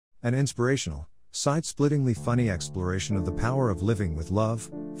An inspirational, side-splittingly funny exploration of the power of living with love,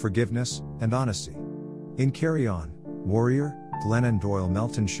 forgiveness, and honesty. In Carry On, Warrior, Glennon Doyle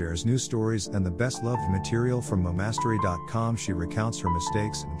Melton shares new stories and the best-loved material from momastery.com. She recounts her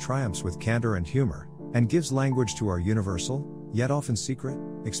mistakes and triumphs with candor and humor, and gives language to our universal, yet often secret,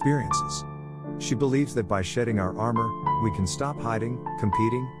 experiences. She believes that by shedding our armor, we can stop hiding,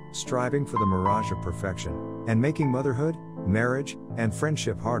 competing, striving for the mirage of perfection, and making motherhood, marriage, and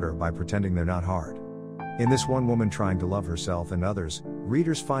friendship harder by pretending they're not hard. In this one woman trying to love herself and others,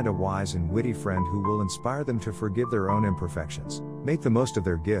 readers find a wise and witty friend who will inspire them to forgive their own imperfections, make the most of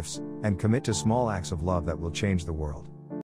their gifts, and commit to small acts of love that will change the world.